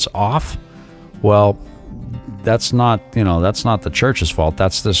know if it's off, well, that's not the church's fault.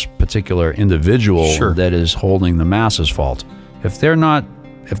 That's this particular individual Sure. that is holding the masses' fault. If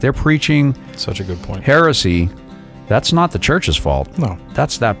they're preaching Such a good point. heresy, that's not the church's fault. No.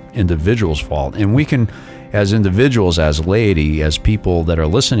 That's that individual's fault. And we can, as individuals, as laity, as people that are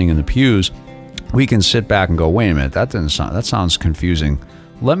listening in the pews, we can sit back and go, wait a minute, that sounds confusing.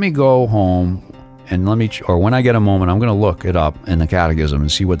 Let me go home and or when I get a moment, I'm going to look it up in the catechism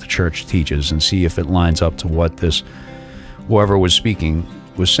and see what the church teaches and see if it lines up to what whoever was speaking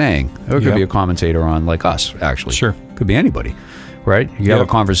was saying. Or it could Yep. be a commentator on, like us, actually. Sure. Could be anybody, right? You have Yep.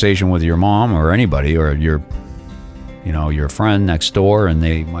 a conversation with your mom or anybody or your friend next door, and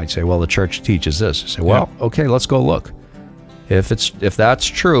they might say, well, the church teaches this. You say, well, okay, let's go look. If that's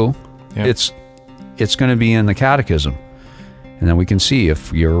true, Yeah. it's going to be in the catechism. And then we can see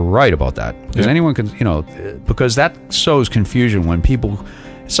if you're right about that. Because Yeah. anyone can, because that sows confusion when people,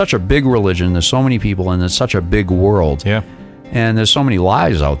 it's such a big religion, there's so many people, and it's such a big world. Yeah. And there's so many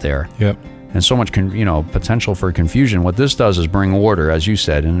lies out there. Yep. And so much, potential for confusion. What this does is bring order, as you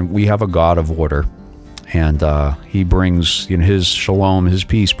said, and we have a God of order. And he brings, his shalom, his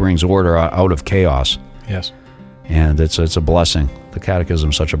peace brings order out of chaos. Yes. And it's a blessing. The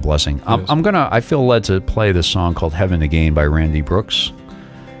catechism is such a blessing. I feel led to play this song called Heaven to Gain by Randy Brooks.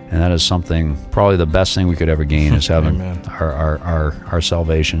 And that is something, probably the best thing we could ever gain is heaven, Amen. our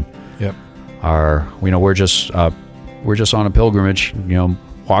salvation. Yep. We're just on a pilgrimage,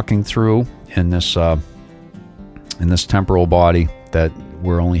 walking through in this temporal body that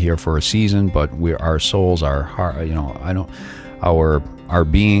we're only here for a season, but our souls, our heart, our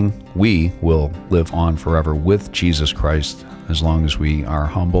being, we will live on forever with Jesus Christ as long as we are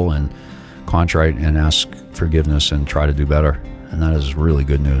humble and contrite and ask forgiveness and try to do better. And that is really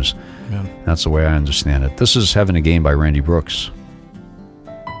good news. Amen. That's the way I understand it. This is Heaven Again by Randy Brooks.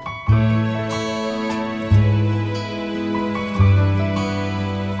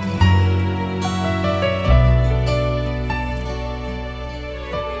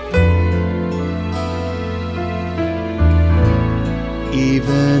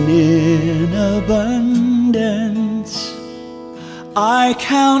 Even in abundance, I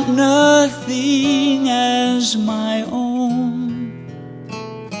count nothing as my own.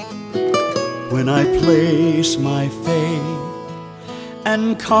 When I place my faith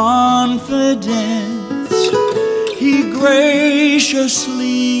and confidence, He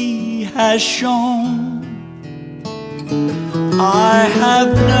graciously has shown I have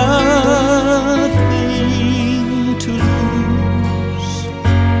nothing to lose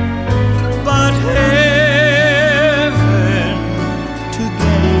but heaven to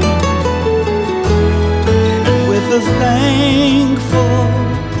gain. And with a thankful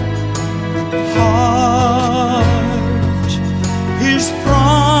heart, His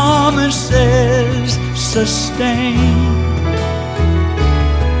promises sustain.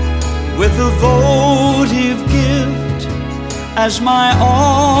 With a votive gift as my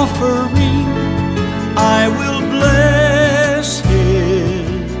offering, I will bless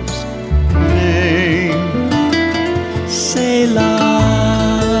His name. Selah.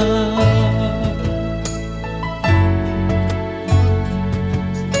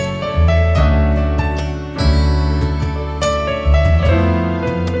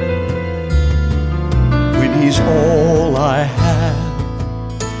 When He's all I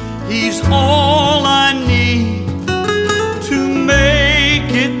have, He's all I need to make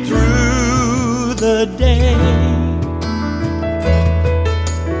it through the day.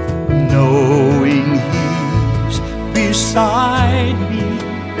 Knowing He's beside me,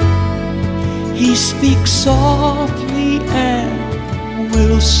 He speaks softly and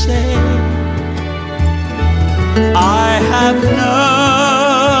will say, I have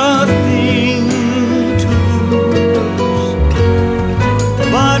nothing to lose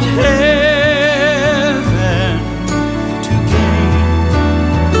but heaven to gain.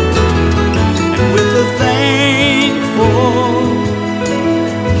 And with a thankful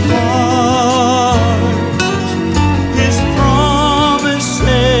heart, His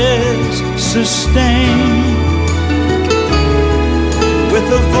promises sustain. With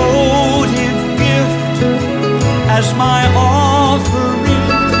a votive gift as my offering,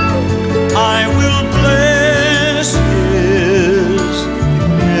 I will bless His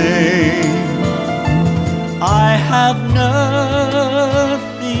name. I have nothing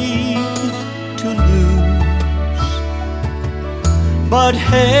to lose but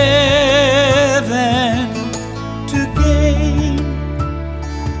heaven to gain.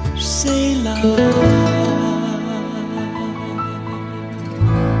 Selah.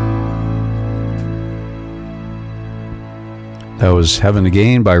 That was Heaven to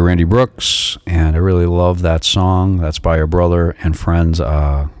Gain by Randy Brooks, and I really love that song. That's by a brother and friend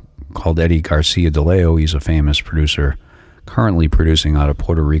called Eddie Garcia de Leo. He's a famous producer, currently producing out of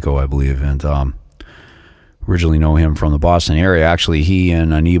Puerto Rico, I believe, and originally know him from the Boston area. Actually, he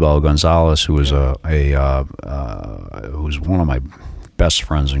and Anibal Gonzalez, who was who was one of my best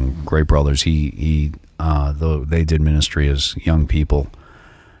friends and great brothers, though they did ministry as young people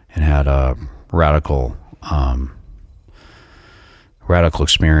and had a radical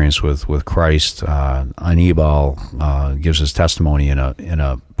experience with Christ. Anibal gives his testimony in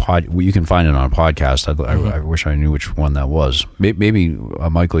a pod. You can find it on a podcast. I wish I knew which one that was. Maybe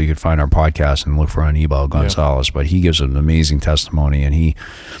Michael, you could find our podcast and look for Anibal Gonzalez. Yeah. But he gives an amazing testimony, and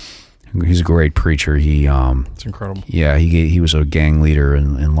he's a great preacher. It's incredible. Yeah, he was a gang leader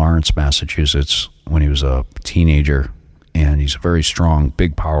in Lawrence, Massachusetts when he was a teenager, and he's a very strong,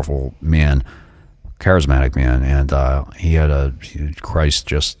 big, powerful man. Charismatic man, and Christ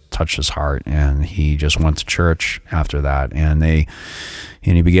just touched his heart, and he just went to church after that, and he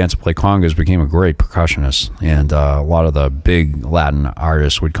began to play congas, became a great percussionist, and a lot of the big Latin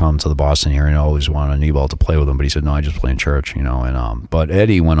artists would come to the Boston area and always wanted Anibal to play with them, but he said, no, I just play in church, and but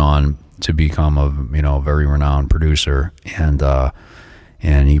Eddie went on to become a very renowned producer, and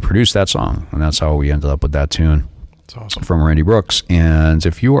he produced that song, and that's how we ended up with that tune. That's awesome. From Randy Brooks. And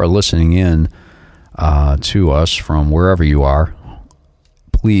if you are listening in to us from wherever you are,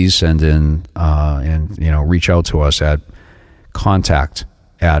 please send in and reach out to us at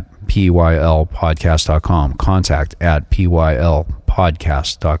contact@pylpodcast.com,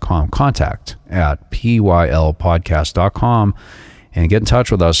 contact@pylpodcast.com, contact@pylpodcast.com, and get in touch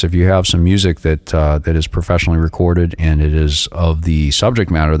with us if you have some music that is professionally recorded and it is of the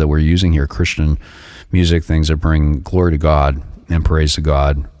subject matter that we're using here, Christian music, things that bring glory to God and praise to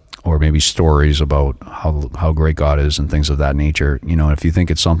God, or maybe stories about how great God is and things of that nature. If you think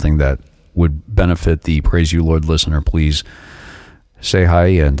it's something that would benefit the Praise You Lord listener, please say hi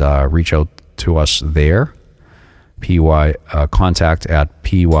and reach out to us there.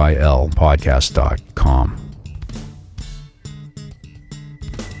 Contact@pylpodcast.com.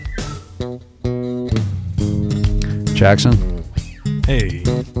 Jackson? Hey.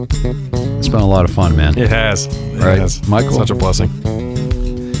 It's been a lot of fun, man. It has. Right? It has. Michael? Such a blessing.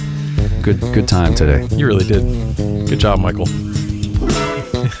 Good time today. You really did. Good job, Michael.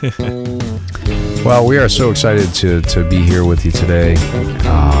 Well, we are so excited to be here with you today.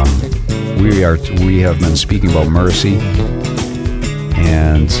 We have been speaking about mercy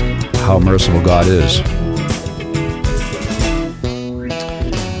and how merciful God is.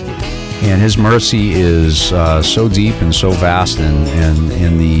 And His mercy is so deep and so vast, and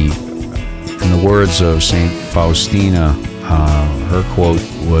in the words of Saint Faustina, her quote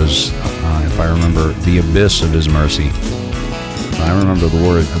was, if I remember, the abyss of His mercy. I remember the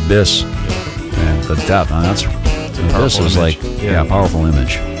word abyss and the depth. That's abyss is like powerful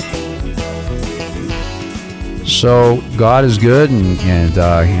image. So God is good, and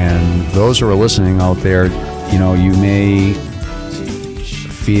those who are listening out there, you may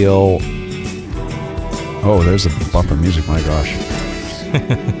feel. Oh, there's the bumper music. My gosh.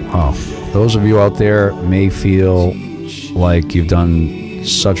 Wow. Those of you out there may feel like you've done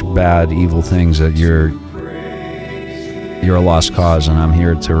such bad, evil things that you're a lost cause, and I'm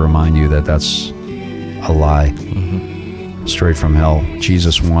here to remind you that that's a lie, straight from hell.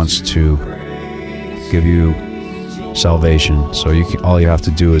 Jesus wants to give you salvation, so all you have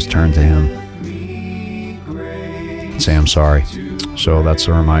to do is turn to Him and say, I'm sorry. So that's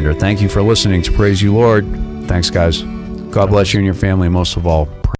a reminder. Thank you for listening to Praise You Lord. Thanks, guys. God bless you and your family, most of all.